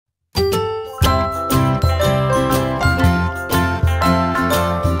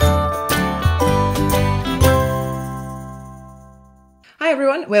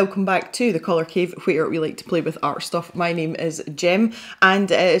welcome back to the Colour Cave, where we like to play with art stuff. My name is Jem,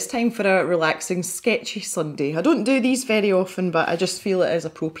 and it's time for a relaxing, sketchy Sunday. I don't do these very often, but I just feel it is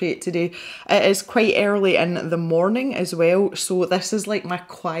appropriate today. It is quite early in the morning as well, so this is like my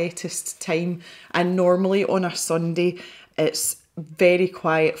quietest time, and normally on a Sunday, it's very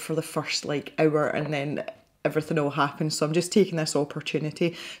quiet for the first like hour, and then everything will happen. So I'm just taking this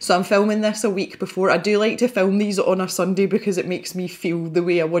opportunity. So I'm filming this a week before. I do like to film these on a Sunday because it makes me feel the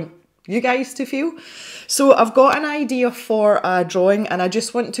way I want you guys to feel. So I've got an idea for a drawing, and I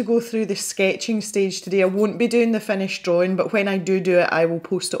just want to go through the sketching stage today. I won't be doing the finished drawing, but when I do it, I will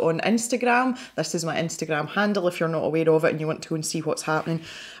post it on Instagram. This is my Instagram handle if you're not aware of it and you want to go and see what's happening.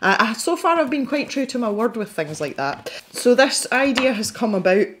 So far I've been quite true to my word with things like that. So this idea has come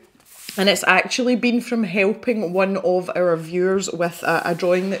about, and it's actually been from helping one of our viewers with a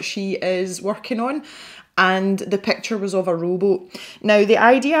drawing that she is working on. And the picture was of a rowboat. Now, the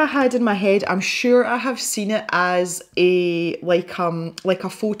idea I had in my head, I'm sure I have seen it as a like a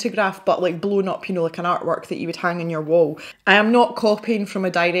photograph, but like blown up, you know, like an artwork that you would hang on your wall. I am not copying from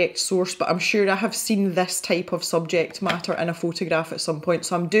a direct source, but I'm sure I have seen this type of subject matter in a photograph at some point.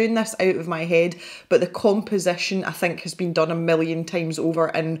 So I'm doing this out of my head, but the composition I think has been done a million times over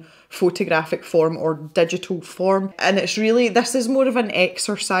in photographic form or digital form. And it's really, this is more of an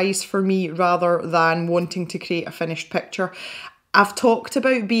exercise for me rather than wanting to create a finished picture. I've talked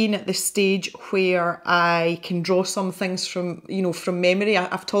about being at the stage where I can draw some things from, you know, from memory.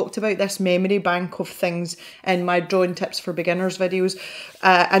 I've talked about this memory bank of things in my drawing tips for beginners videos.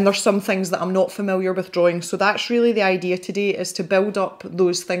 And there's some things that I'm not familiar with drawing. So that's really the idea today, is to build up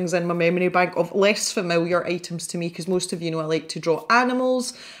those things in my memory bank of less familiar items to me, because most of you know I like to draw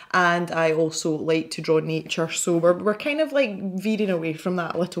animals and I also like to draw nature. So we're kind of like veering away from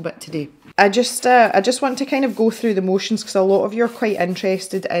that a little bit today. I just want to kind of go through the motions because a lot of you are quite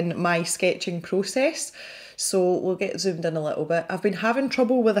interested in my sketching process. So we'll get zoomed in a little bit. I've been having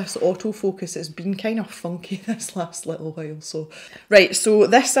trouble with this autofocus. It's been kind of funky this last little while. So, right, so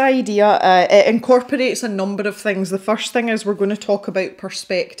this idea, it incorporates a number of things. The first thing is we're going to talk about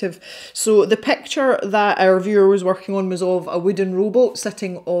perspective. So the picture that our viewer was working on was of a wooden rowboat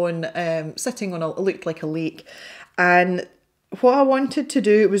sitting on it looked like a lake. And what I wanted to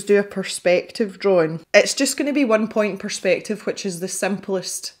do was do a perspective drawing. It's just going to be 1 point perspective, which is the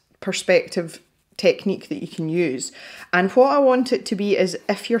simplest perspective technique that you can use. And what I want it to be is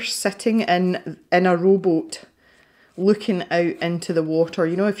if you're sitting in a rowboat looking out into the water,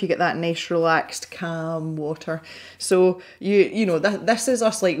 you know, if you get that nice relaxed calm water. So you know this is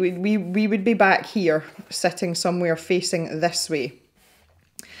us, like we would be back here sitting somewhere facing this way.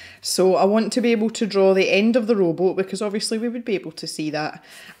 So I want to be able to draw the end of the rowboat, because obviously we would be able to see that,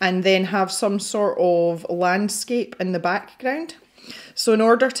 and then have some sort of landscape in the background. So in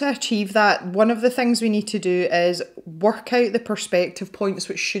order to achieve that, one of the things we need to do is work out the perspective points,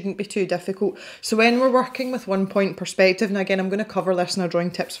 which shouldn't be too difficult. So when we're working with 1 point perspective, and again I'm going to cover this in our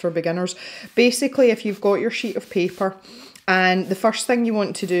drawing tips for beginners, basically if you've got your sheet of paper, and the first thing you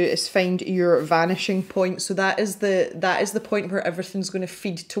want to do is find your vanishing point. So that is the point where everything's going to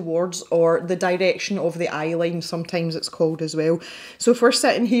feed towards, or the direction of the eye line, sometimes it's called as well. So if we're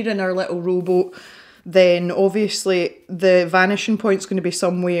sitting here in our little rowboat, then obviously the vanishing point's going to be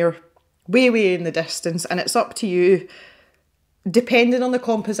somewhere way in the distance, and it's up to you. Depending on the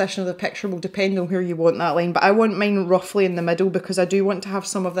composition of the picture will depend on where you want that line, but I want mine roughly in the middle because I do want to have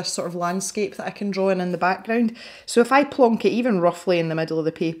some of this sort of landscape that I can draw in the background. So if I plonk it even roughly in the middle of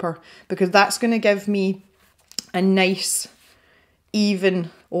the paper, because that's going to give me a nice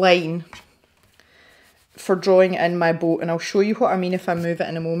even line for drawing in my boat, and I'll show you what I mean if I move it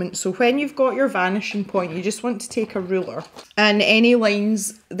in a moment. So when you've got your vanishing point, you just want to take a ruler, and any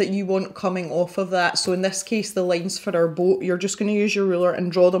lines that you want coming off of that, so in this case the lines for our boat, you're just going to use your ruler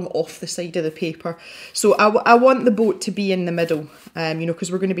and draw them off the side of the paper. So I want the boat to be in the middle, you know,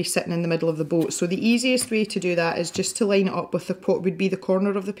 because we're going to be sitting in the middle of the boat. So the easiest way to do that is just to line it up with what would be the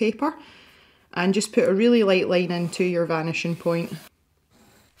corner of the paper, and just put a really light line into your vanishing point.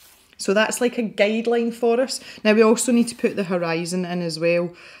 So that's like a guideline for us. Now we also need to put the horizon in as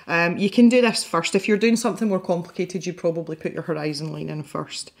well. You can do this first. If you're doing something more complicated, you probably put your horizon line in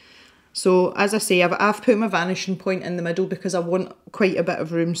first. So as I say, I've put my vanishing point in the middle because I want quite a bit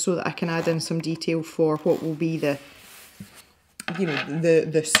of room so that I can add in some detail for what will be the, you know,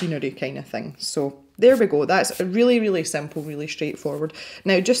 the scenery kind of thing. So there we go. That's really simple, really straightforward.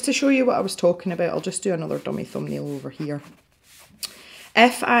 Now just to show you what I was talking about, I'll just do another dummy thumbnail over here.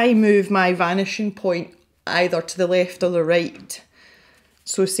 If I move my vanishing point either to the left or the right,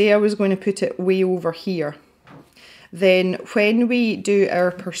 so say I was going to put it way over here, then when we do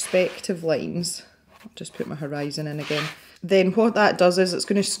our perspective lines, I'll just put my horizon in again, then what that does is it's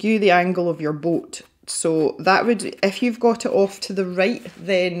going to skew the angle of your boat. So that would, if you've got it off to the right,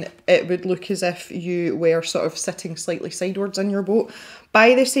 then it would look as if you were sort of sitting slightly sideways in your boat.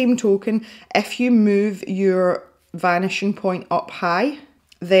 By the same token, if you move your vanishing point up high,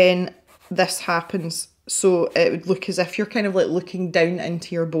 then this happens. So it would look as if you're kind of like looking down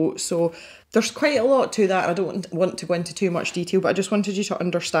into your boat. So there's quite a lot to that. I don't want to go into too much detail, but I just wanted you to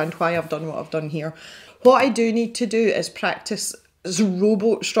understand why I've done what I've done here. What I do need to do is practice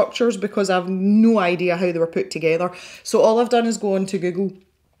rowboat structures because I have no idea how they were put together. So all I've done is go onto Google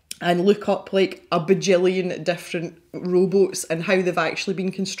and look up like a bajillion different rowboats and how they've actually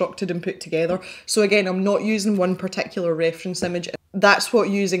been constructed and put together. So again, I'm not using one particular reference image. That's what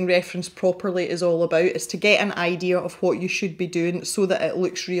using reference properly is all about, is to get an idea of what you should be doing so that it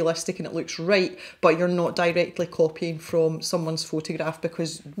looks realistic and it looks right, but you're not directly copying from someone's photograph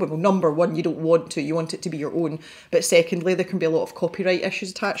because, well, number one, you don't want to, you want it to be your own, but secondly, there can be a lot of copyright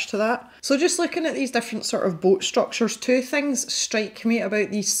issues attached to that. So just looking at these different sort of boat structures, two things strike me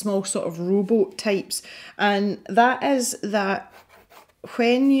about these small sort of rowboat types, and that is that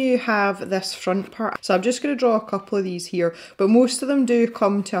when you have this front part, so I'm just going to draw a couple of these here, but most of them do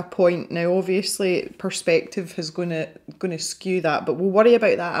come to a point. Now obviously perspective is going to skew that, but we'll worry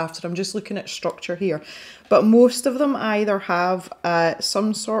about that after. I'm just looking at structure here, but most of them either have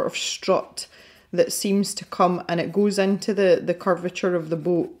some sort of strut that seems to come and it goes into the curvature of the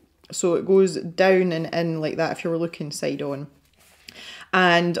boat, so it goes down and in like that if you were looking side on,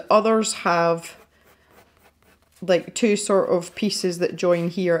 and others have like two sort of pieces that join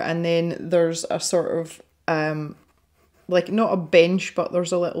here, and then there's a sort of like not a bench, but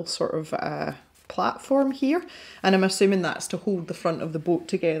there's a little sort of platform here, and I'm assuming that's to hold the front of the boat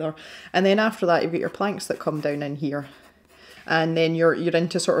together. And then after that you've got your planks that come down in here, and then you're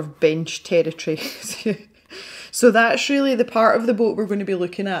into sort of bench territory. So that's really the part of the boat we're going to be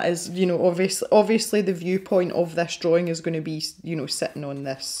looking at, is, you know, obviously the viewpoint of this drawing is going to be, you know, sitting on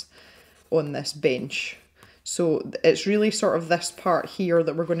this bench. So it's really sort of this part here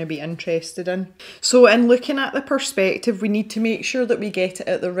that we're going to be interested in. So in looking at the perspective, we need to make sure that we get it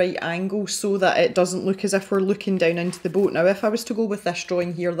at the right angle so that it doesn't look as if we're looking down into the boat. Now, if I was to go with this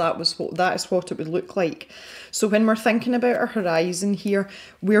drawing here, that is what it would look like. So when we're thinking about our horizon here,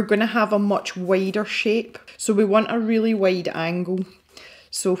 we're going to have a much wider shape. So we want a really wide angle.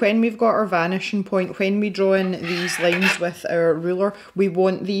 So when we've got our vanishing point, when we draw in these lines with our ruler, we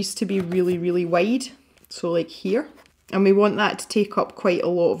want these to be really, really wide. So like here, and we want that to take up quite a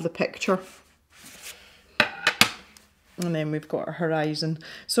lot of the picture. And then we've got our horizon.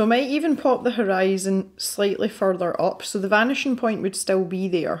 So I might even pop the horizon slightly further up, so the vanishing point would still be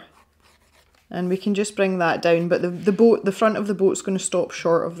there. And we can just bring that down, but the front of the boat's going to stop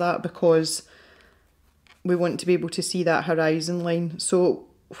short of that because we want to be able to see that horizon line. So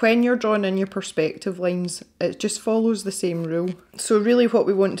when you're drawing in your perspective lines, it just follows the same rule. So really what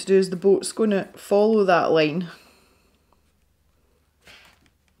we want to do is the boat's going to follow that line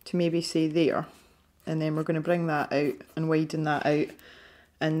to maybe say there, and then we're going to bring that out and widen that out,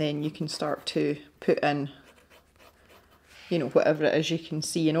 and then you can start to put in, you know, whatever it is you can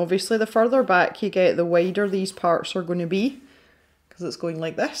see. And obviously the further back you get, the wider these parts are going to be because it's going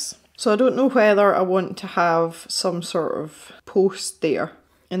like this. So I don't know whether I want to have some sort of post there.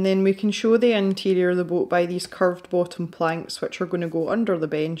 And then we can show the interior of the boat by these curved bottom planks, which are going to go under the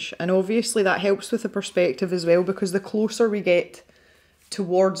bench. And obviously that helps with the perspective as well, because the closer we get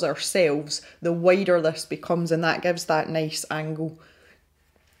towards ourselves, the wider this becomes, and that gives that nice angle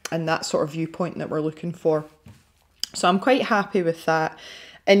and that sort of viewpoint that we're looking for. So I'm quite happy with that.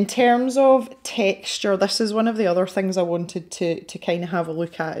 In terms of texture, this is one of the other things I wanted to kind of have a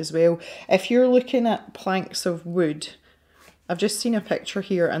look at as well. If you're looking at planks of wood, I've just seen a picture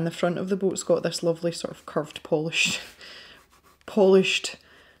here, and the front of the boat's got this lovely sort of curved polished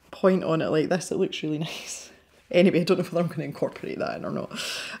point on it like this. It looks really nice. Anyway, I don't know whether I'm going to incorporate that in or not.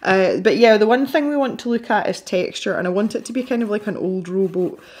 But yeah, the one thing we want to look at is texture, and I want it to be kind of like an old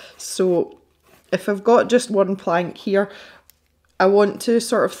rowboat. So if I've got just one plank here, I want to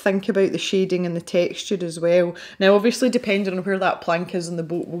sort of think about the shading and the texture as well. Now obviously depending on where that plank is in the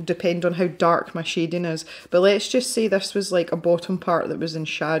boat will depend on how dark my shading is. But let's just say this was like a bottom part that was in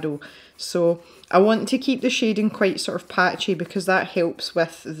shadow. So I want to keep the shading quite sort of patchy because that helps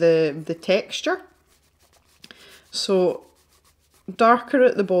with the texture. So darker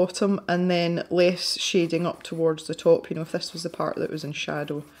at the bottom and then less shading up towards the top, you know, if this was the part that was in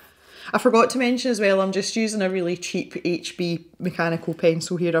shadow. I forgot to mention as well, I'm just using a really cheap HB mechanical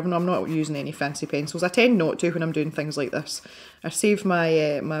pencil here. I'm not using any fancy pencils. I tend not to when I'm doing things like this. I save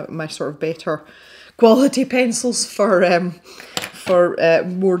my my sort of better quality pencils for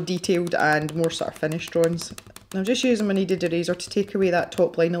more detailed and more sort of finished drawings. I'm just using my kneaded eraser to take away that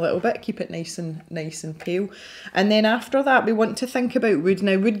top line a little bit, keep it nice and pale. And then after that, we want to think about wood.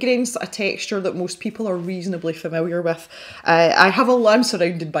 Now, wood grain's a texture that most people are reasonably familiar with. I'm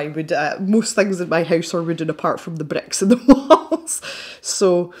surrounded by wood. Most things in my house are wooden apart from the bricks in the walls.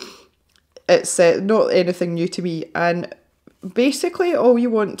 So it's not anything new to me. And basically all you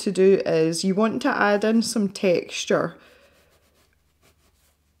want to do is you want to add in some texture.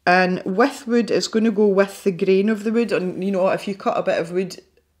 And with wood, it's going to go with the grain of the wood. And, you know, if you cut a bit of wood,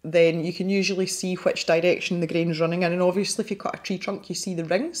 then you can usually see which direction the grain's running in. And obviously, if you cut a tree trunk, you see the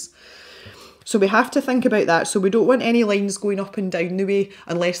rings. So we have to think about that. So we don't want any lines going up and down the way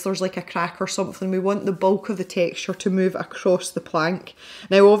unless there's like a crack or something. We want the bulk of the texture to move across the plank.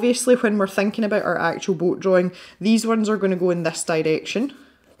 Now, obviously, when we're thinking about our actual boat drawing, these ones are going to go in this direction.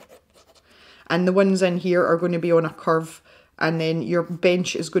 And the ones in here are going to be on a curve. And then your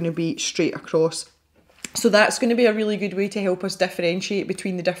bench is going to be straight across. So that's going to be a really good way to help us differentiate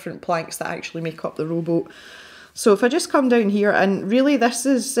between the different planks that actually make up the rowboat. So if I just come down here, and really this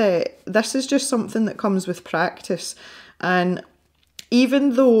is just something that comes with practice. And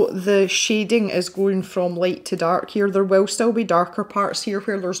even though the shading is going from light to dark here, there will still be darker parts here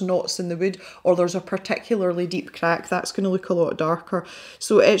where there's knots in the wood or there's a particularly deep crack. That's going to look a lot darker.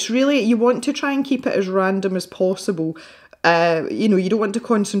 So it's really, you want to try and keep it as random as possible. You know, you don't want to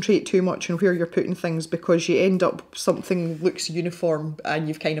concentrate too much on where you're putting things because you end up something looks uniform and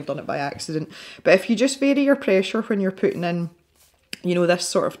you've kind of done it by accident. But if you just vary your pressure when you're putting in, you know, this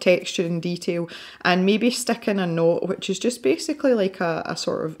sort of texture and detail, and maybe stick in a knot, which is just basically like a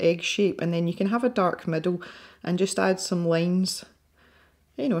sort of egg shape, and then you can have a dark middle and just add some lines,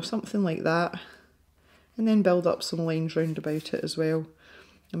 you know, something like that, and then build up some lines round about it as well,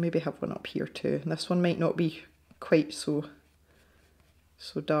 and maybe have one up here too. And this one might not be quite so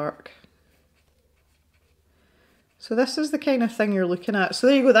dark. So this is the kind of thing you're looking at. So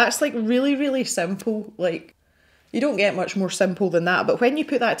there you go, that's like really, really simple. Like, you don't get much more simple than that, but when you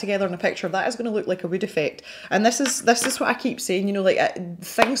put that together in a picture, that is going to look like a wood effect. And this is what I keep saying, you know, like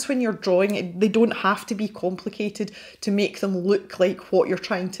things when you're drawing, they don't have to be complicated to make them look like what you're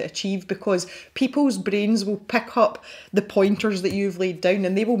trying to achieve, because people's brains will pick up the pointers that you've laid down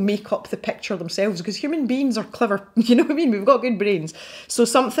and they will make up the picture themselves, because human beings are clever, you know what I mean? We've got good brains. So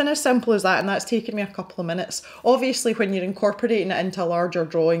something as simple as that, and that's taken me a couple of minutes. Obviously, when you're incorporating it into a larger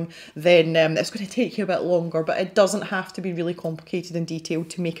drawing, then it's going to take you a bit longer, but it doesn't have to be really complicated and detailed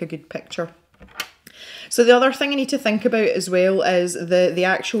to make a good picture. So the other thing I need to think about as well is the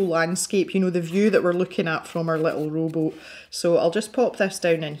actual landscape, you know, the view that we're looking at from our little rowboat. So I'll just pop this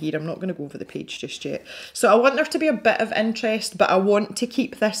down in here. I'm not going to go over the page just yet. So I want there to be a bit of interest, but I want to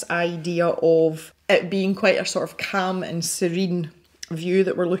keep this idea of it being quite a sort of calm and serene view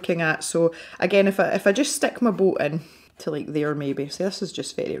that we're looking at. So again, if I just stick my boat in to like there maybe, so this is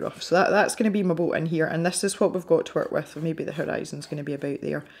just very rough, so that's going to be my boat in here, and this is what we've got to work with. Maybe the horizon's going to be about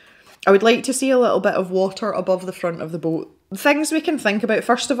there. I would like to see a little bit of water above the front of the boat. Things we can think about,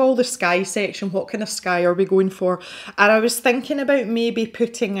 first of all, the sky section. What kind of sky are we going for? And I was thinking about maybe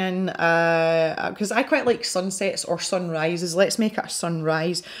putting in, because I quite like sunsets or sunrises. Let's make it a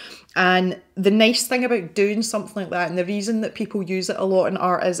sunrise. And the nice thing about doing something like that, and the reason that people use it a lot in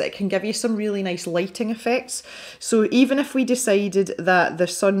art, is it can give you some really nice lighting effects. So even if we decided that the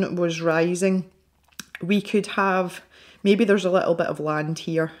sun was rising, we could have, maybe there's a little bit of land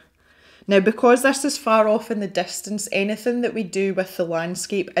here. Now, because this is far off in the distance, anything that we do with the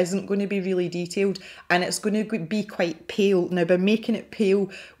landscape isn't going to be really detailed, and it's going to be quite pale. Now, by making it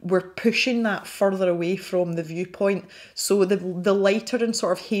pale, we're pushing that further away from the viewpoint. So the lighter and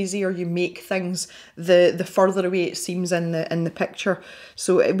sort of hazier you make things, the further away it seems in the picture.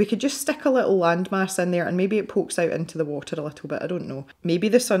 So we could just stick a little landmass in there, and maybe it pokes out into the water a little bit. I don't know. Maybe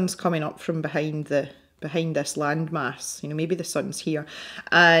the sun's coming up from behind this landmass, you know, maybe the sun's here.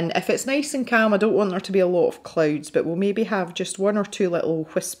 And if it's nice and calm, I don't want there to be a lot of clouds, but we'll maybe have just one or two little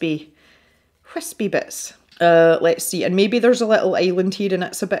wispy bits. Let's see, and maybe there's a little island here and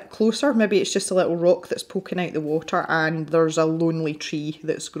it's a bit closer. Maybe it's just a little rock that's poking out the water and there's a lonely tree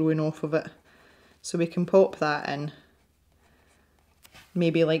that's growing off of it. So we can pop that in,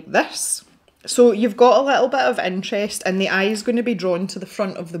 maybe like this. So you've got a little bit of interest, and the eye is going to be drawn to the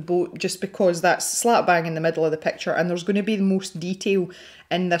front of the boat just because that's slap bang in the middle of the picture, and there's going to be the most detail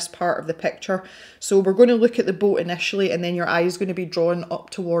in this part of the picture. So we're going to look at the boat initially, and then your eye is going to be drawn up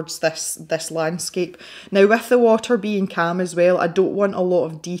towards this landscape. Now, with the water being calm as well, I don't want a lot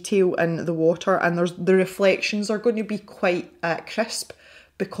of detail in the water, and the reflections are going to be quite crisp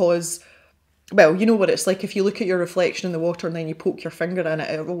because, well, you know what it's like if you look at your reflection in the water and then you poke your finger in it,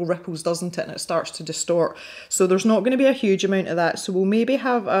 it all ripples, doesn't it? And it starts to distort. So there's not going to be a huge amount of that. So we'll maybe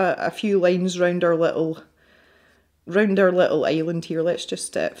have a few lines round our little island here. Let's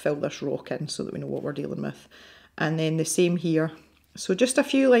just fill this rock in so that we know what we're dealing with. And then the same here. So just a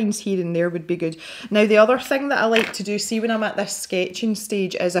few lines here and there would be good. Now, the other thing that I like to do, see when I'm at this sketching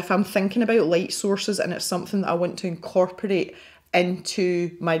stage, is if I'm thinking about light sources and it's something that I want to incorporate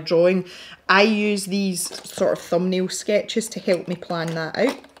into my drawing, I use these sort of thumbnail sketches to help me plan that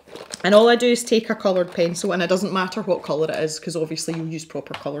out. And all I do is take a coloured pencil, and it doesn't matter what colour it is because obviously you use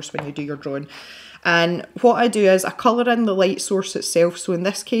proper colours when you do your drawing. And what I do is I colour in the light source itself. So in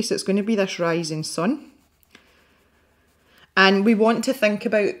this case it's going to be this rising sun. And we want to think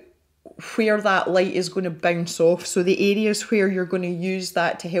about where that light is going to bounce off. So the areas where you're going to use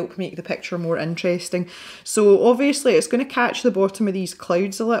that to help make the picture more interesting. So obviously it's going to catch the bottom of these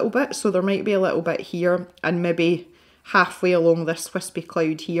clouds a little bit. So there might be a little bit here and maybe halfway along this wispy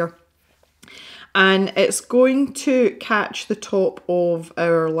cloud here. And it's going to catch the top of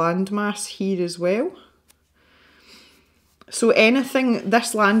our landmass here as well. So anything,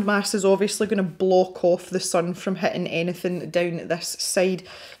 this landmass is obviously going to block off the sun from hitting anything down this side.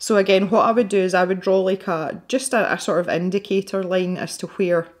 So again, what I would do is I would draw like just a sort of indicator line as to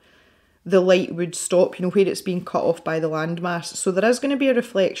where the light would stop, you know, where it's being cut off by the landmass. So there is going to be a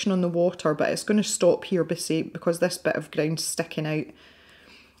reflection on the water, but it's going to stop here because this bit of ground's sticking out.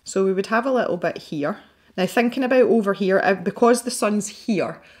 So we would have a little bit here. Now thinking about over here, because the sun's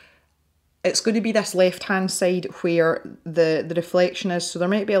here, it's going to be this left-hand side where the reflection is. So there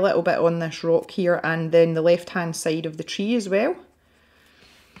might be a little bit on this rock here and then the left-hand side of the tree as well.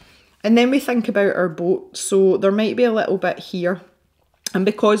 And then we think about our boat. So there might be a little bit here. And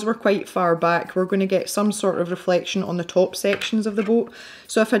because we're quite far back, we're going to get some sort of reflection on the top sections of the boat.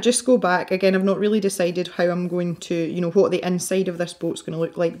 So if I just go back, again, I've not really decided how I'm going to, you know, what the inside of this boat's going to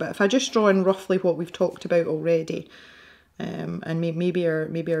look like. But if I just draw in roughly what we've talked about already, and maybe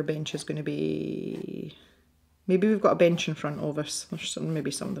our bench is going to be, maybe we've got a bench in front of us. There's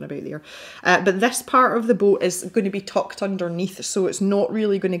maybe something about there. But this part of the boat is going to be tucked underneath, so it's not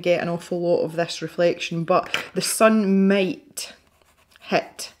really going to get an awful lot of this reflection. But the sun might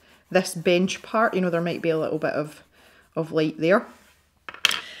hit this bench part, you know, there might be a little bit of light there.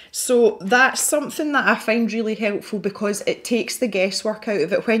 So that's something that I find really helpful because it takes the guesswork out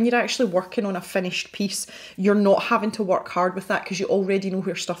of it. When you're actually working on a finished piece, you're not having to work hard with that because you already know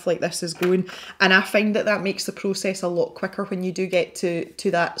where stuff like this is going. And I find that that makes the process a lot quicker when you do get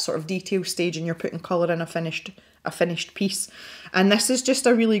to that sort of detail stage and you're putting colour in a finished piece. And this is just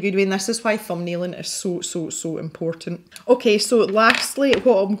a really good way, and this is why thumbnailing is so important. Okay, so lastly,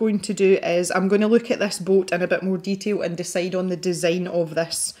 what I'm going to do is I'm going to look at this boat in a bit more detail and decide on the design of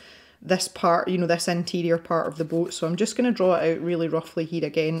this part, you know, this interior part of the boat. So I'm just going to draw it out really roughly here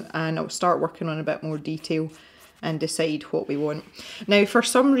again, and I'll start working on a bit more detail and decide what we want. Now, for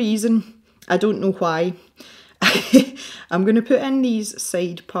some reason, I don't know why, I'm going to put in these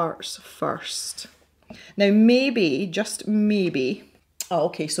side parts first. Now maybe, just maybe, oh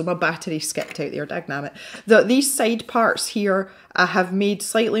okay, so my battery skipped out there, dagnammit. These side parts here I have made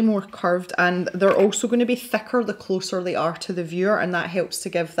slightly more curved, and they're also going to be thicker the closer they are to the viewer, and that helps to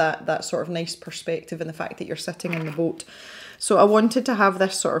give that sort of nice perspective and the fact that you're sitting in the boat. So I wanted to have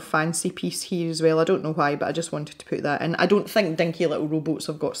this sort of fancy piece here as well. I don't know why, but I just wanted to put that in. I don't think dinky little rowboats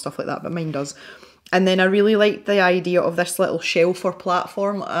have got stuff like that, but mine does. And then I really like the idea of this little shelf or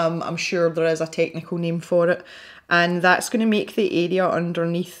platform. I'm sure there is a technical name for it. And that's going to make the area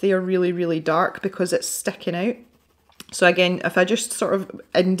underneath there really, really dark because it's sticking out. So again, if I just sort of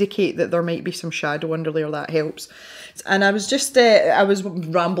indicate that there might be some shadow under there, that helps. And I was just, I was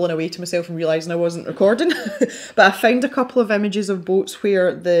rambling away to myself and realising I wasn't recording. But I found a couple of images of boats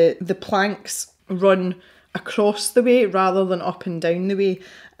where the planks run across the way rather than up and down the way.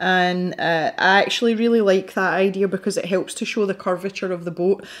 And I actually really like that idea because it helps to show the curvature of the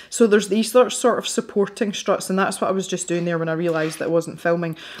boat. So there's these sort of supporting struts, and that's what I was just doing there when I realised that I wasn't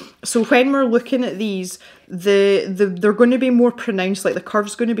filming. So when we're looking at these, they're going to be more pronounced, like the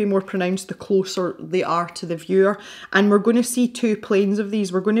curve's going to be more pronounced the closer they are to the viewer. And we're going to see two planes of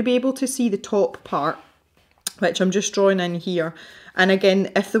these. We're going to be able to see the top part, which I'm just drawing in here. And again,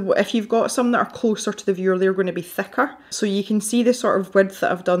 if you've got some that are closer to the viewer, they're going to be thicker. So you can see the sort of width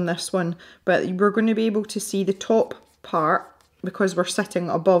that I've done this one, but we're going to be able to see the top part because we're sitting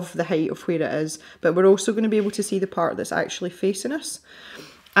above the height of where it is, but we're also going to be able to see the part that's actually facing us.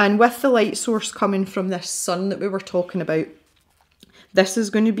 And with the light source coming from this sun that we were talking about, this is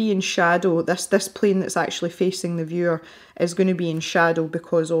going to be in shadow. This plane that's actually facing the viewer is going to be in shadow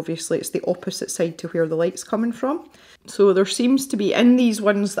because obviously it's the opposite side to where the light's coming from. So there seems to be, in these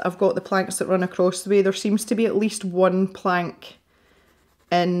ones that I've got the planks that run across the way, there seems to be at least one plank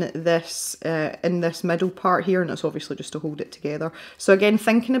in this middle part here, and it's obviously just to hold it together. So again,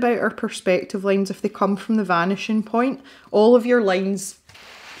 thinking about our perspective lines, if they come from the vanishing point, all of your lines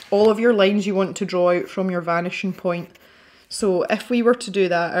you want to draw out from your vanishing point. So if we were to do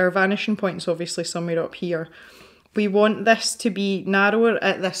that, our vanishing point is obviously somewhere up here. We want this to be narrower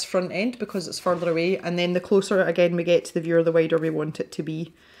at this front end because it's further away, and then the closer again we get to the viewer, the wider we want it to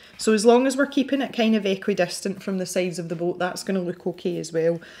be. So as long as we're keeping it kind of equidistant from the sides of the boat, that's going to look okay as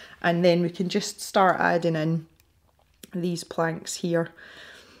well. And then we can just start adding in these planks here.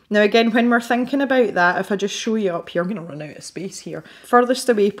 Now again, when we're thinking about that, if I just show you up here, I'm going to run out of space here. Furthest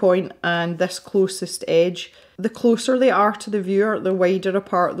away point and this closest edge, the closer they are to the viewer, the wider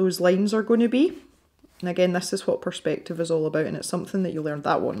apart those lines are going to be. And again, this is what perspective is all about, and it's something that you learned.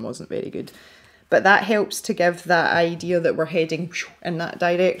 That one wasn't very good. But that helps to give that idea that we're heading in that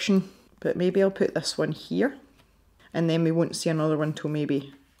direction. But maybe I'll put this one here, and then we won't see another one till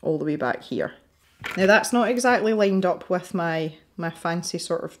maybe all the way back here. Now that's not exactly lined up with my fancy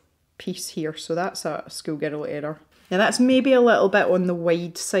sort of piece here, so that's a schoolgirl error. Now that's maybe a little bit on the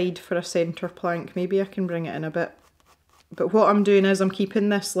wide side for a centre plank. Maybe I can bring it in a bit. But what I'm doing is I'm keeping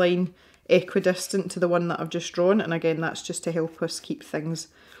this line equidistant to the one that I've just drawn, and again that's just to help us keep things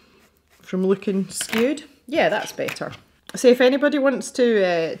from looking skewed. Yeah, that's better. So if anybody wants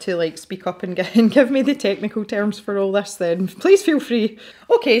to like speak up and give me the technical terms for all this, then please feel free.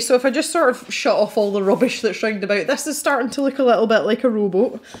 Okay, so if I just sort of shut off all the rubbish that's round about, this is starting to look a little bit like a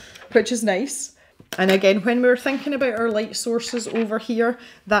rowboat, which is nice. And again, when we were thinking about our light sources over here,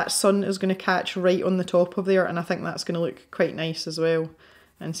 that sun is going to catch right on the top of there, and I think that's going to look quite nice as well.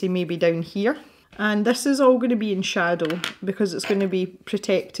 And see, maybe down here. And this is all going to be in shadow because it's going to be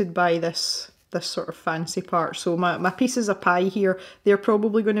protected by this sort of fancy part. So my pieces of pie here, they're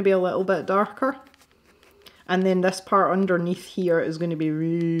probably going to be a little bit darker. And then this part underneath here is going to be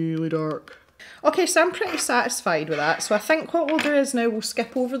really dark. Okay, so I'm pretty satisfied with that. So I think what we'll do is now we'll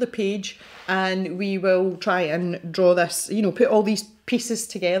skip over the page and we will try and draw this, you know, put all these pieces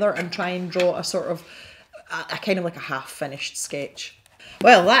together and try and draw a sort of, a kind of like a half-finished sketch.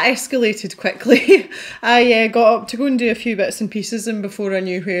 Well, that escalated quickly. I got up to go and do a few bits and pieces, and before I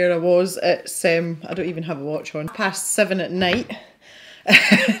knew where I was, it's, I don't even have a watch on, past 7 at night.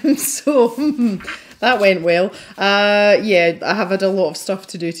 So that went well. Yeah, I have had a lot of stuff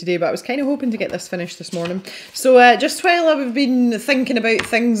to do today, but I was kind of hoping to get this finished this morning. So just while I've been thinking about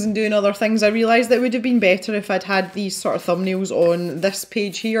things and doing other things, I realised that it would have been better if I'd had these sort of thumbnails on this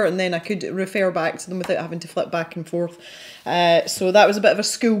page here, and then I could refer back to them without having to flip back and forth. So that was a bit of a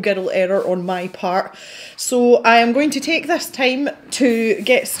schoolgirl error on my part. So I am going to take this time to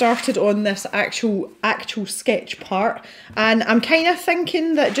get started on this actual sketch part, and I'm kind of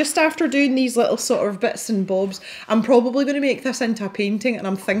thinking that just after doing these little sort of bits and bobs, I'm probably going to make this into a painting, and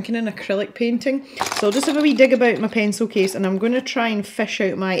I'm thinking an acrylic painting. So I'll just have a wee dig about my pencil case, and I'm going to try and fish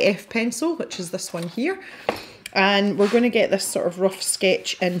out my F pencil, which is this one here, and we're going to get this sort of rough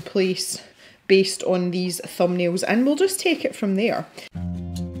sketch in place based on these thumbnails, and we'll just take it from there.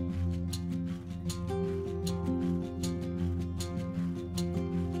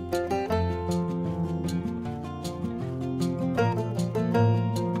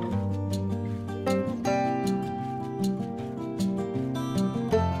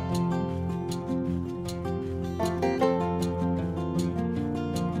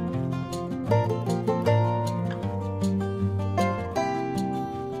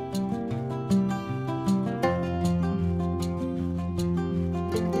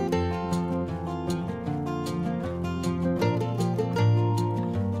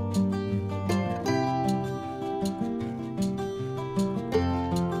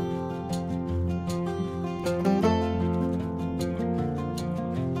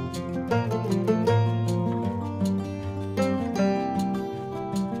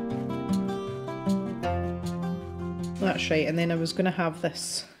 That's right, and then I was going to have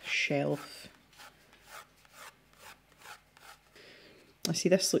this shelf. I see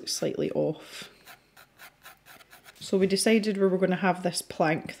this looks slightly off. So we decided we were going to have this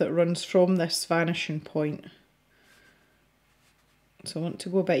plank that runs from this vanishing point So I want to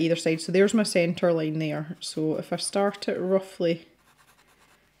go a bit either side. So there's my centre line there. So if I start it roughly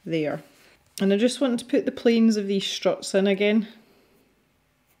there. And I just want to put the planes of these struts in again.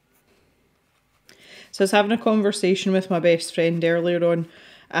 So I was having a conversation with my best friend earlier on,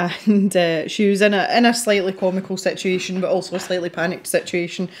 and she was in a slightly comical situation, but also a slightly panicked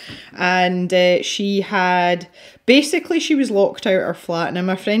situation. And she was locked out her flat. Now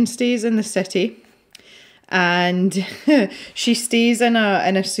my friend stays in the city, and she stays in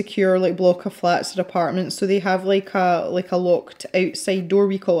a secure like block of flats or apartments. So they have like a locked outside door.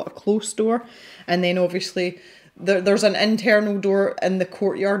 We call it a closed door, and then obviously there's an internal door in the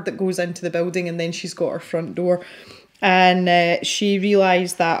courtyard that goes into the building, and then she's got her front door. And she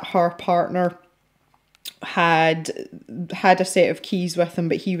realised that her partner had a set of keys with him,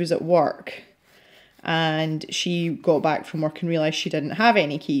 but he was at work. And she got back from work and realised she didn't have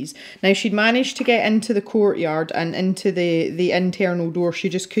any keys. Now, she'd managed to get into the courtyard and into the internal door. She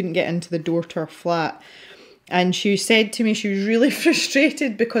just couldn't get into the door to her flat. And she said to me she was really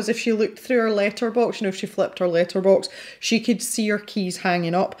frustrated because if she looked through her letterbox, if she flipped her letterbox, she could see her keys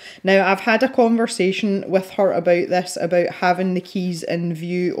hanging up. Now, I've had a conversation with her about this, about having the keys in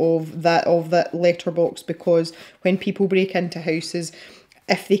view of that letterbox, because when people break into houses,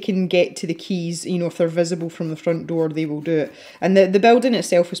 if they can get to the keys, if they're visible from the front door, they will do it. And the building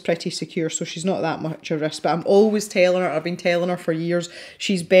itself is pretty secure, so she's not that much a risk. But I'm always telling her, I've been telling her for years,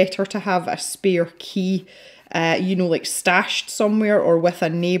 she's better to have a spare key, like stashed somewhere or with a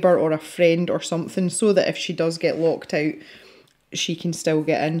neighbour or a friend or something, so that if she does get locked out, she can still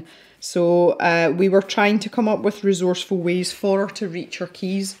get in. So we were trying to come up with resourceful ways for her to reach her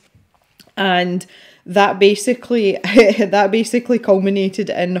keys. And that basically culminated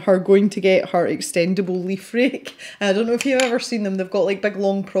in her going to get her extendable leaf rake. I don't know if you've ever seen them. They've got like big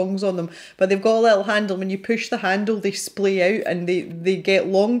long prongs on them, but they've got a little handle. When you push the handle, they splay out and they get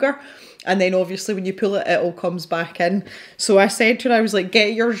longer. And then obviously when you pull it, it all comes back in. So I said to her, I was like,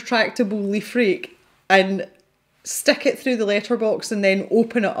 get your retractable leaf rake and stick it through the letterbox and then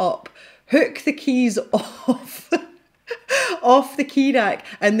open it up. Hook the keys off the key rack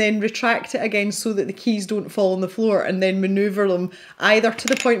and then retract it again so that the keys don't fall on the floor, and then manoeuvre them either to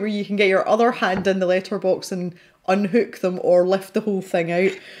the point where you can get your other hand in the letterbox and unhook them, or lift the whole thing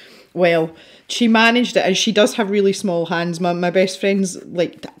out. Well, she managed it, and she does have really small hands. My best friend's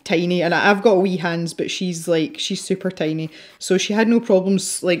like tiny, and I've got wee hands, but she's super tiny. So she had no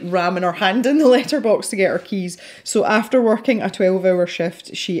problems like ramming her hand in the letterbox to get her keys. So after working a 12-hour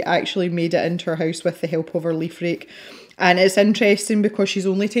shift, she actually made it into her house with the help of her leaf rake. And it's interesting because she's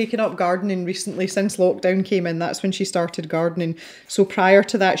only taken up gardening recently since lockdown came in. That's when she started gardening. So prior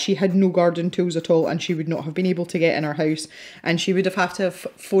to that, she had no garden tools at all, and she would not have been able to get in her house. And she would have had to have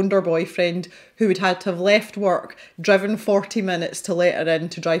phoned her boyfriend, who would had to have left work, driven 40 minutes to let her in,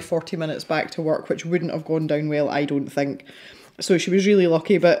 to drive 40 minutes back to work, which wouldn't have gone down well, I don't think. So she was really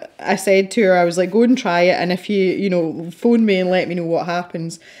lucky. But I said to her, I was like, go and try it, and if you phone me and let me know what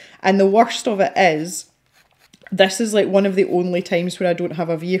happens. And the worst of it is, this is like one of the only times where I don't have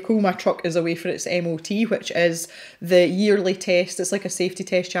a vehicle. My truck is away for its MOT, which is the yearly test. It's like a safety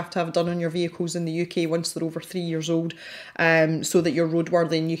test you have to have done on your vehicles in the UK once they're over 3 years old, so that you're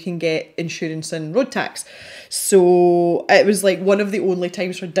roadworthy and you can get insurance and road tax. So it was like one of the only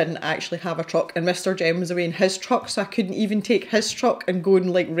times where I didn't actually have a truck, and Mr. Jem was away in his truck, so I couldn't even take his truck and go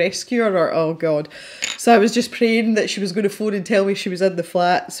and like rescue her, or oh god. So I was just praying that she was going to phone and tell me she was in the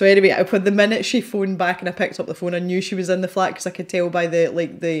flat. So anyway, when the minute she phoned back and I picked up the phone, I knew she was in the flat because I could tell by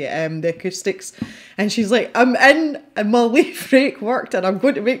the acoustics. And she's like, I'm in, and my leaf rake worked, and I'm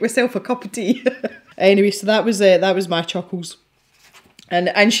going to make myself a cup of tea. Anyway, so that was my chuckles.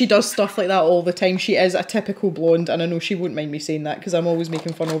 And she does stuff like that all the time. She is a typical blonde, and I know she won't mind me saying that because I'm always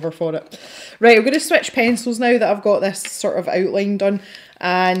making fun of her for it. Right, I'm going to switch pencils now that I've got this sort of outline done,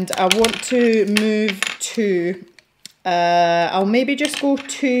 and I want to move to, I'll maybe just go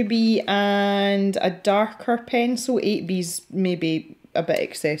 2B and a darker pencil. 8B's maybe a bit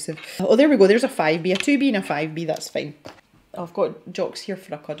excessive. Oh, there we go, there's a 5B, a 2B and a 5B, that's fine. I've got Jocks here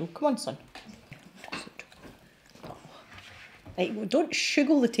for a cuddle. Come on, son. Right, well, don't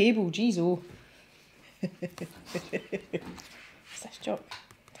shuggle the table, jeez, oh. Is this Jock?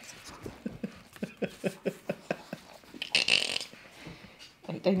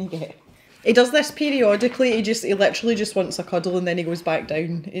 Right, down you get. He does this periodically. He literally just wants a cuddle and then he goes back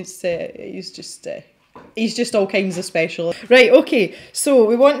down. He's just all kinds of special. Right, okay, so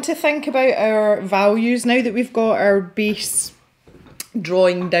we want to think about our values now that we've got our base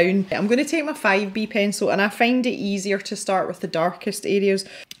drawing down. I'm going to take my 5B pencil, and I find it easier to start with the darkest areas.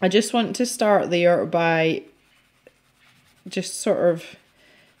 I just want to start there by just sort of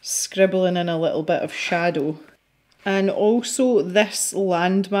scribbling in a little bit of shadow. And also this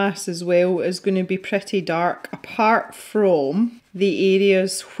landmass as well is going to be pretty dark, apart from the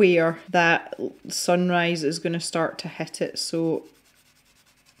areas where that sunrise is going to start to hit it. So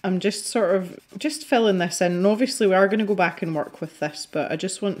I'm just sort of just filling this in, and obviously we are going to go back and work with this, but I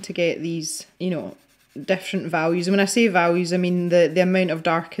just want to get these, you know, different values. And when I say values, I mean the amount of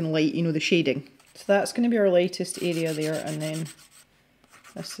dark and light, you know, the shading. So that's going to be our lightest area there, and then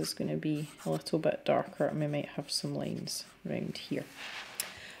this is going to be a little bit darker, and we might have some lines around here.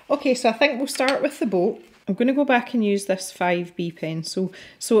 Okay, so I think we'll start with the boat. I'm going to go back and use this 5B pencil.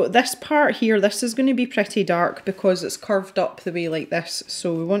 So this part here, this is going to be pretty dark because it's curved up the way like this.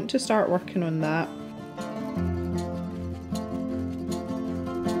 So we want to start working on that.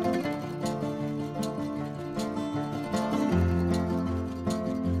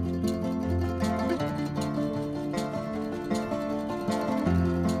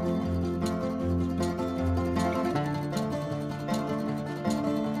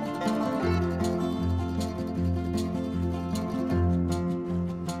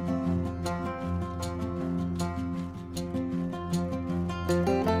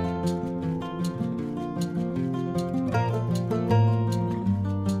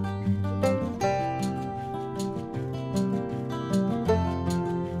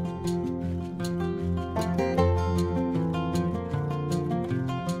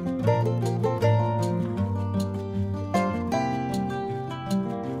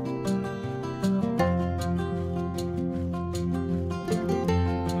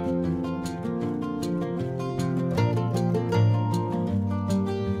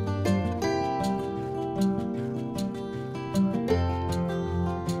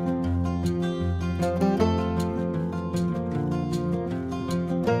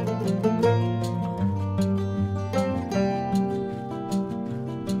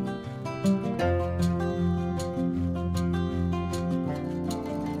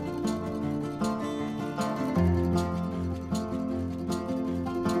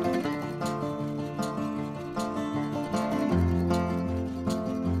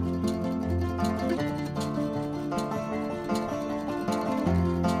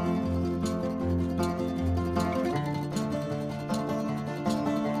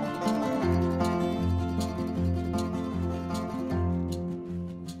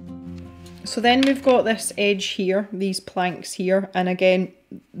 So then we've got this edge here, these planks here, and again,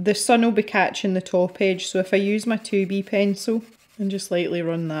 the sun will be catching the top edge. So if I use my 2B pencil and just lightly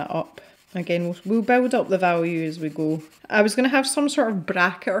run that up, again, we'll build up the value as we go. I was going to have some sort of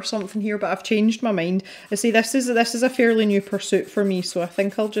bracket or something here, but I've changed my mind. I see this is a fairly new pursuit for me, so I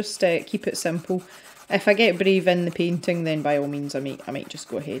think I'll just keep it simple. If I get brave in the painting, then by all means I might just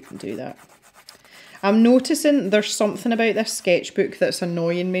go ahead and do that. I'm noticing there's something about this sketchbook that's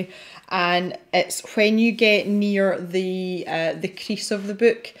annoying me, and it's when you get near the crease of the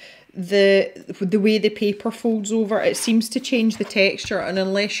book, the way the paper folds over, it seems to change the texture, and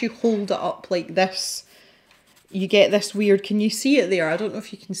unless you hold it up like this, you get this weird, can you see it there? I don't know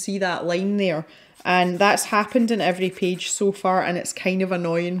if you can see that line there, and that's happened in every page so far, and it's kind of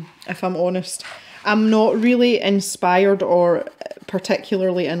annoying, if I'm honest. I'm not really inspired or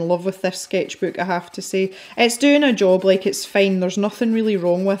particularly in love with this sketchbook, I have to say. It's doing a job, like it's fine, there's nothing really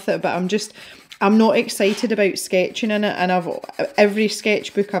wrong with it, but I'm not excited about sketching in it, and every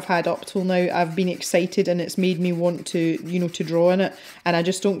sketchbook I've had up till now, I've been excited and it's made me want to, you know, to draw in it, and I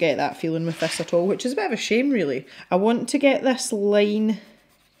just don't get that feeling with this at all, which is a bit of a shame really. I want to get this line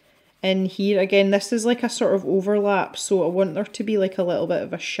in here. Again, this is like a sort of overlap, so I want there to be like a little bit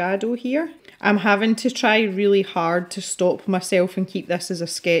of a shadow here. I'm having to try really hard to stop myself and keep this as a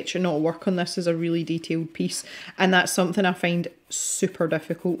sketch and not work on this as a really detailed piece, and that's something I find super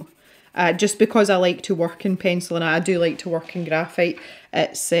difficult. Just because I like to work in pencil and I do like to work in graphite,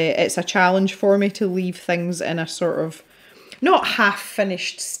 it's a challenge for me to leave things in a sort of, not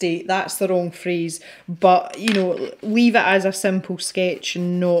half-finished state, that's the wrong phrase, but, you know, leave it as a simple sketch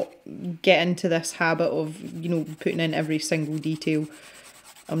and not get into this habit of, you know, putting in every single detail.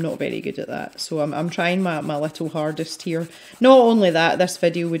 I'm not very good at that, so I'm trying my little hardest here. Not only that, this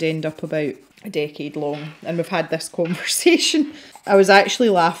video would end up about a decade long, and we've had this conversation. I was actually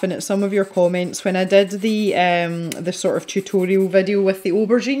laughing at some of your comments when I did the sort of tutorial video with the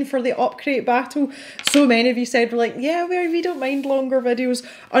aubergine for the upgrade battle. So many of you said, like, yeah, we don't mind longer videos.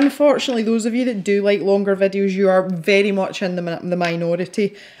 Unfortunately, those of you that do like longer videos, you are very much in the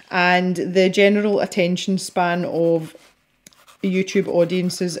minority, and the general attention span of YouTube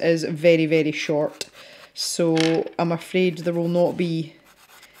audiences is very, very short. So I'm afraid there will not be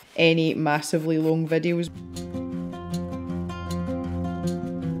any massively long videos.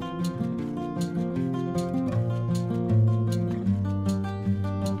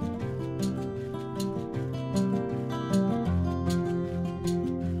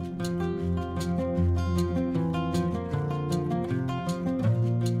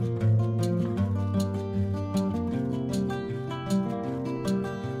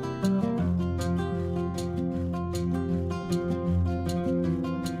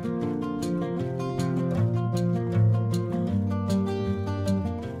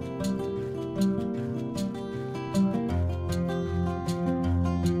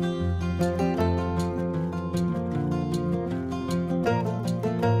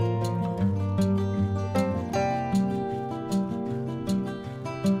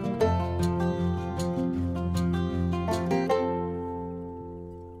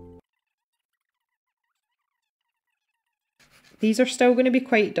 These are still going to be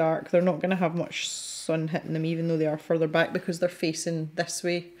quite dark. They're not going to have much sun hitting them, even though they are further back, because they're facing this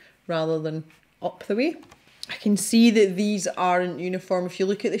way rather than up the way. I can see that these aren't uniform. If you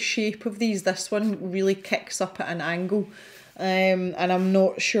look at the shape of these, this one really kicks up at an angle. And I'm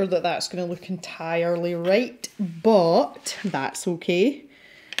not sure that that's going to look entirely right, but that's okay.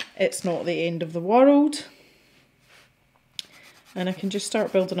 It's not the end of the world. And I can just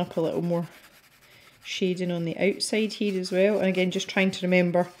start building up a little more shading on the outside here as well. And again, just trying to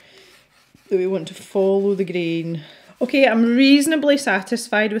remember that we want to follow the grain. Okay, I'm reasonably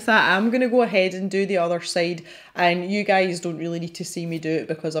satisfied with that. I'm going to go ahead and do the other side, and you guys don't really need to see me do it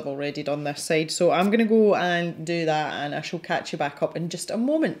because I've already done this side. So I'm going to go and do that, and I shall catch you back up in just a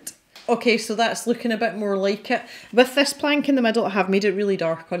moment. Okay, so that's looking a bit more like it. With this plank in the middle, I have made it really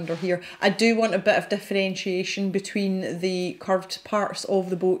dark under here. I do want a bit of differentiation between the curved parts of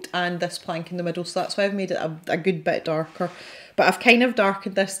the boat and this plank in the middle, so that's why I've made it a good bit darker. But I've kind of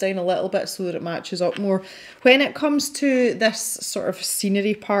darkened this down a little bit so that it matches up more. When it comes to this sort of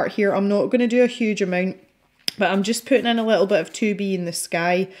scenery part here, I'm not going to do a huge amount, but I'm just putting in a little bit of 2B in the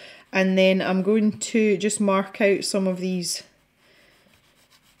sky, and then I'm going to just mark out some of these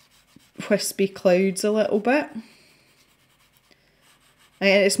wispy clouds a little bit. And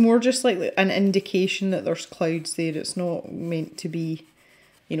it's more just like an indication that there's clouds there. It's not meant to be,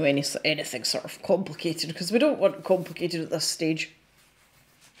 you know, anything sort of complicated, because we don't want complicated at this stage.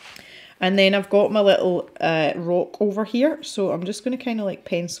 And then I've got my little rock over here, so I'm just going to kind of like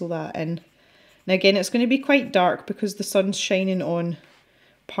pencil that in. Now again, it's going to be quite dark because the sun's shining on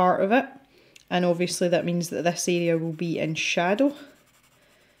part of it, and obviously that means that this area will be in shadow.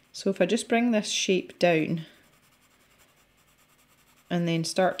 So if I just bring this shape down and then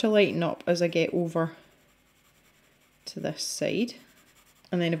start to lighten up as I get over to this side.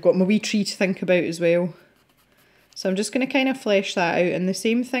 And then I've got my wee tree to think about as well. So I'm just going to kind of flesh that out. And the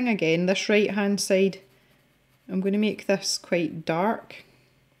same thing again, this right hand side, I'm going to make this quite dark.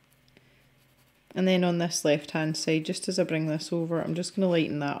 And then on this left hand side, just as I bring this over, I'm just going to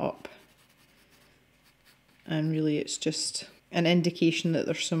lighten that up. And really it's just an indication that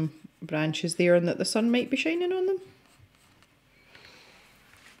there's some branches there and that the sun might be shining on them.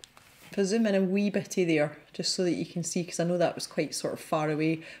 If I zoom in a wee bitty there, just so that you can see, because I know that was quite sort of far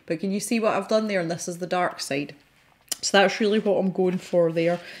away, but can you see what I've done there? And this is the dark side. So that's really what I'm going for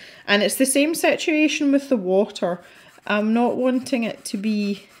there. And it's the same situation with the water. I'm not wanting it to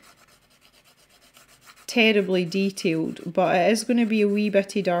be terribly detailed, but it is going to be a wee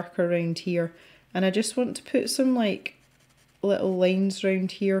bitty darker around here. And I just want to put some like little lines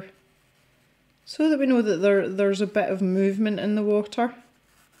around here so that we know that there's a bit of movement in the water.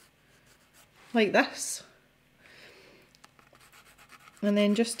 Like this. And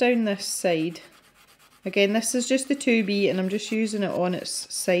then just down this side. Again, this is just the 2B and I'm just using it on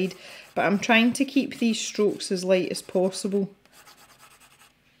its side, but I'm trying to keep these strokes as light as possible.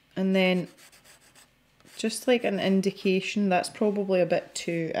 And then just like an indication, that's probably a bit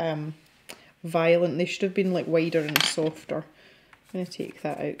too violent. They should have been like wider and softer. I'm going to take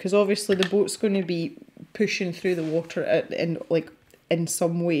that out because obviously the boat's going to be pushing through the water in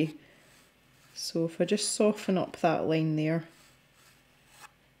some way. So if I just soften up that line there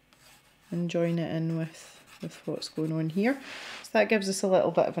and join it in with what's going on here. So that gives us a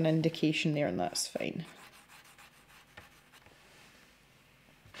little bit of an indication there, and that's fine.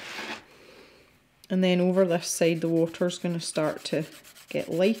 And then over this side the water's going to start to get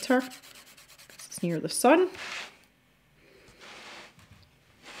lighter because it's near the sun.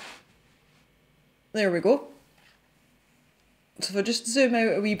 There we go. So if I just zoom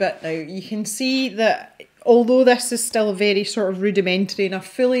out a wee bit now, you can see that although this is still very sort of rudimentary, and I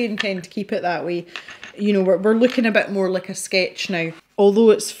fully intend to keep it that way, you know, we're looking a bit more like a sketch now. Although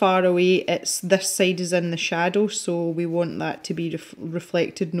it's far away, this side is in the shadow, so we want that to be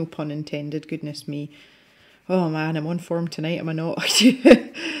reflected, no pun intended, goodness me. Oh man, I'm on form tonight, am I not?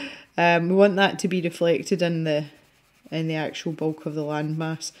 We want that to be reflected in the actual bulk of the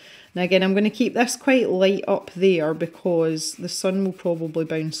landmass. Now again, I'm going to keep this quite light up there because the sun will probably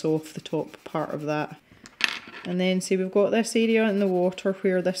bounce off the top part of that. And then see, we've got this area in the water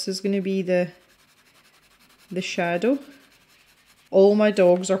where this is going to be the shadow. All my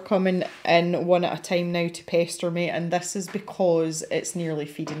dogs are coming in one at a time now to pester me, and this is because it's nearly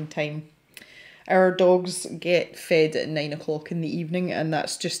feeding time. Our dogs get fed at 9 o'clock in the evening, and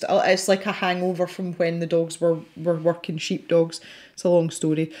that's just, it's like a hangover from when the dogs were working sheepdogs. It's a long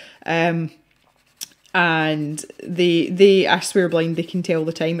story. And they, I swear blind, they can tell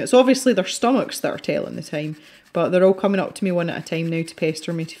the time. It's obviously their stomachs that are telling the time, but they're all coming up to me one at a time now to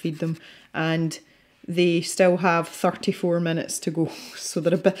pester me to feed them. And they still have 34 minutes to go. So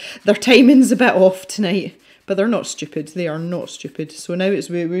their timing's a bit off tonight. But they're not stupid. They are not stupid. So now it's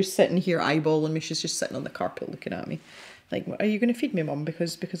we're sitting here eyeballing me. She's just sitting on the carpet looking at me. Like, are you going to feed me, Mum?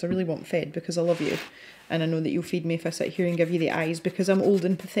 Because I really want fed. Because I love you. And I know that you'll feed me if I sit here and give you the eyes. Because I'm old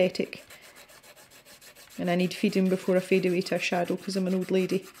and pathetic. And I need feeding before I fade away to a shadow. Because I'm an old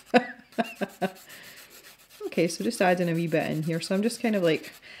lady. Okay, so just adding a wee bit in here. So I'm just kind of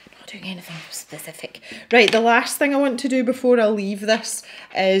like... doing anything specific. Right, the last thing I want to do before I leave this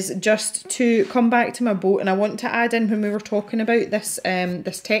is just to come back to my boat, and I want to add in, when we were talking about this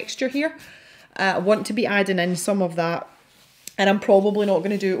this texture here, I want to be adding in some of that. And I'm probably not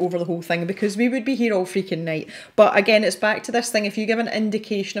going to do it over the whole thing because we would be here all freaking night. But again, it's back to this thing. If you give an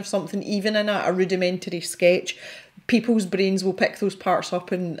indication of something, even in a rudimentary sketch, people's brains will pick those parts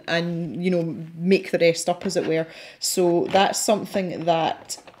up and you know, make the rest up, as it were. So that's something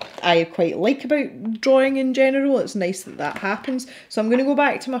that I quite like about drawing in general. It's nice that that happens. So I'm going to go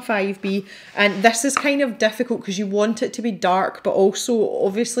back to my 5B, and this is kind of difficult because you want it to be dark, but also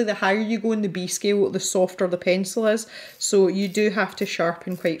obviously the higher you go in the B scale, the softer the pencil is. So you do have to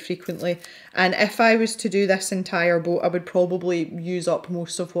sharpen quite frequently. And if I was to do this entire boat, I would probably use up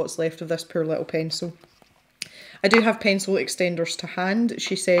most of what's left of this poor little pencil. I do have pencil extenders to hand,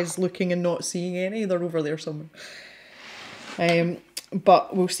 she says, looking and not seeing any. They're over there somewhere.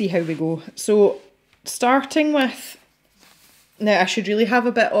 But we'll see how we go. So starting with, now I should really have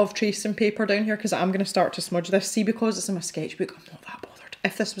a bit of tracing paper down here because I'm going to start to smudge this. See, because it's in my sketchbook, I'm not that bothered.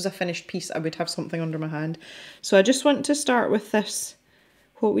 If this was a finished piece, I would have something under my hand. So I just want to start with this,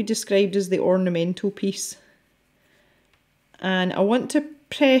 what we described as the ornamental piece. And I want to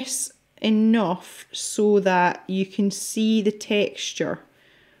press enough so that you can see the texture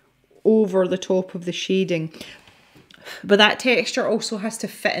over the top of the shading. But that texture also has to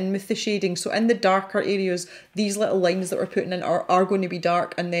fit in with the shading. So in the darker areas, these little lines that we're putting in are going to be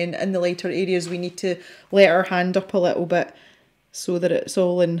dark. And then in the lighter areas, we need to let our hand up a little bit so that it's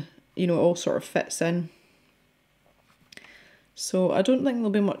all in, you know, it all sort of fits in. So I don't think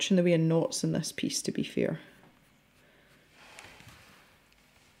there'll be much in the way of knots in this piece, to be fair.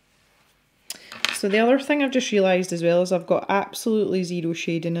 So the other thing I've just realised as well is I've got absolutely zero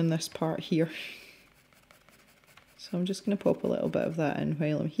shading in this part here. So I'm just going to pop a little bit of that in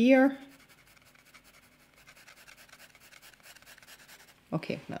while I'm here.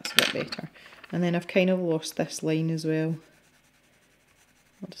 Okay, that's a bit better. And then I've kind of lost this line as well.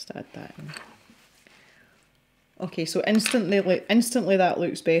 I'll just add that in. Okay, so instantly that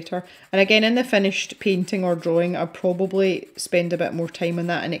looks better. And again, in the finished painting or drawing, I'd probably spend a bit more time on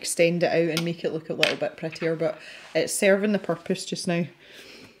that and extend it out and make it look a little bit prettier, but it's serving the purpose just now.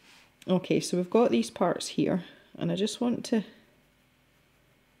 Okay, so we've got these parts here. And I just want to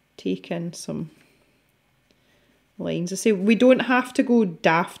take in some lines. I say we don't have to go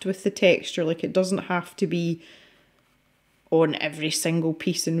daft with the texture. Like, it doesn't have to be on every single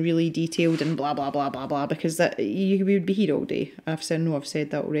piece and really detailed and blah, blah, blah, blah, blah. Because that we would be here all day. I've said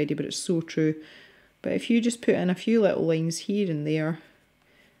that already, but it's so true. But if you just put in a few little lines here and there,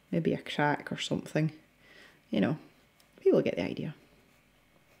 maybe a crack or something, you know, people get the idea.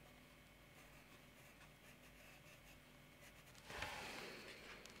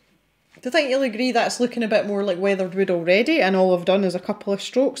 I think you'll agree that's looking a bit more like weathered wood already, and all I've done is a couple of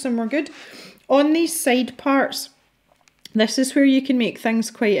strokes and we're good. On these side parts, this is where you can make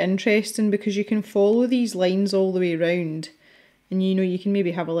things quite interesting because you can follow these lines all the way around, and you know, you can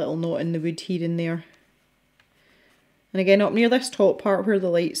maybe have a little knot in the wood here and there. And again, up near this top part where the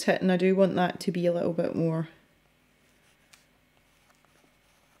light's hitting, I do want that to be a little bit more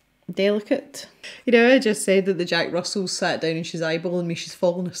delicate. You know, I just said that the Jack Russell sat down and she's eyeballing me, she's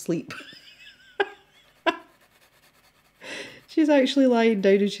fallen asleep. She's actually lying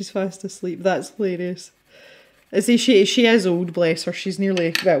down and she's fast asleep. That's hilarious. I say she is old, bless her. She's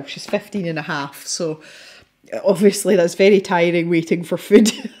nearly, well, she's 15 and a half, so obviously that's very tiring waiting for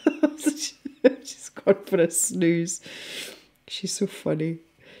food. She's gone for a snooze. She's so funny.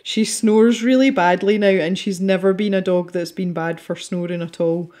 She snores really badly now, and she's never been a dog that's been bad for snoring at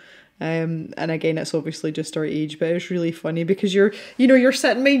all. And again, it's obviously just our age, but it's really funny because you're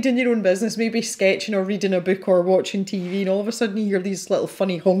sitting minding your own business, maybe sketching or reading a book or watching TV, and all of a sudden you hear these little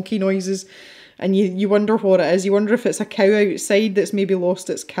funny honky noises, and you wonder what it is. You wonder if it's a cow outside that's maybe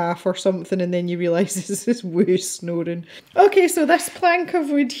lost its calf or something, and then you realise this is woo snoring. Okay, so this plank of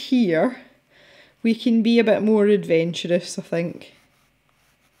wood here, we can be a bit more adventurous, I think.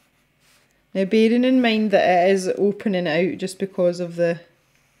 Now, bearing in mind that it is is opening out just because of the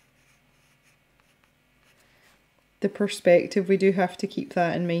the perspective, we do have to keep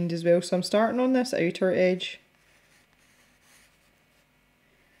that in mind as well. So I'm starting on this outer edge.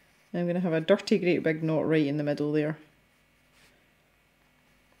 I'm going to have a dirty great big knot right in the middle there.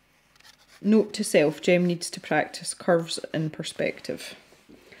 Note to self, Jem needs to practice curves in perspective.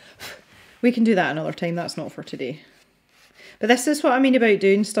 We can do that another time, that's not for today. But this is what I mean about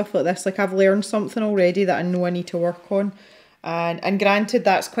doing stuff like this. Like, I've learned something already that I know I need to work on. And granted,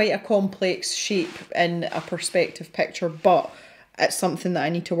 that's quite a complex shape in a perspective picture, but it's something that I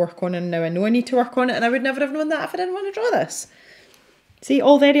need to work on, and now I know I need to work on it, and I would never have known that if I didn't want to draw this. See,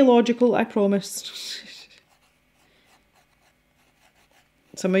 all very logical, I promised.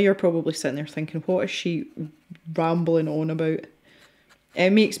 Some of you are probably sitting there thinking, what is she rambling on about?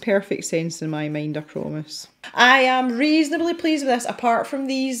 It makes perfect sense in my mind, I promise. I am reasonably pleased with this, apart from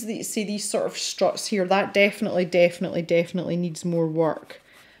these sort of struts here. That definitely needs more work.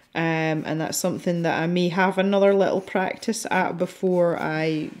 And that's something that I may have another little practice at before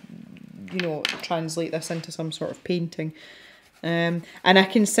I, you know, translate this into some sort of painting. And I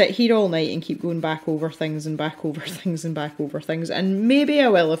can sit here all night and keep going back over things and back over things and back over things. And maybe I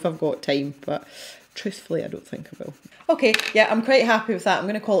will if I've got time, but truthfully, I don't think I will. Okay, yeah, I'm quite happy with that. I'm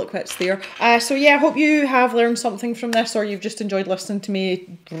going to call it quits there. So yeah, I hope you have learned something from this, or you've just enjoyed listening to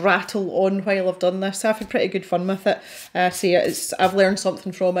me rattle on while I've done this. I've had pretty good fun with it. I've learned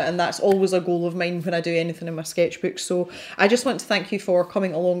something from it, and that's always a goal of mine when I do anything in my sketchbook. So I just want to thank you for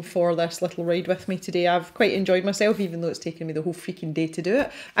coming along for this little ride with me today. I've quite enjoyed myself, even though it's taken me the whole freaking day to do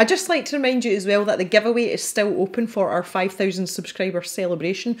it. I'd just like to remind you as well that the giveaway is still open for our 5,000 subscriber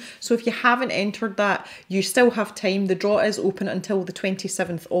celebration. So if you haven't entered that, you still have time. The draw is open until the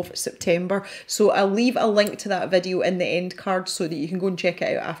 27th of September. So I'll leave a link to that video in the end card so that you can go and check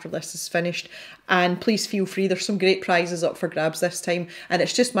it out after this is finished. And please feel free, there's some great prizes up for grabs this time. And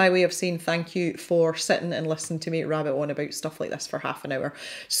it's just my way of saying thank you for sitting and listening to me rabbit on about stuff like this for half an hour.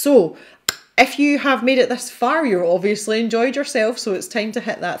 So if you have made it this far, you're obviously enjoyed yourself, so it's time to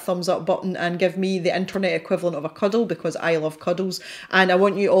hit that thumbs up button and give me the internet equivalent of a cuddle, because I love cuddles. And I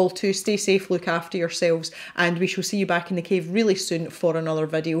want you all to stay safe, look after yourselves, and we shall see you back in the cave really soon for another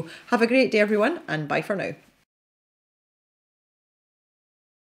video. Have a great day, everyone, and bye for now.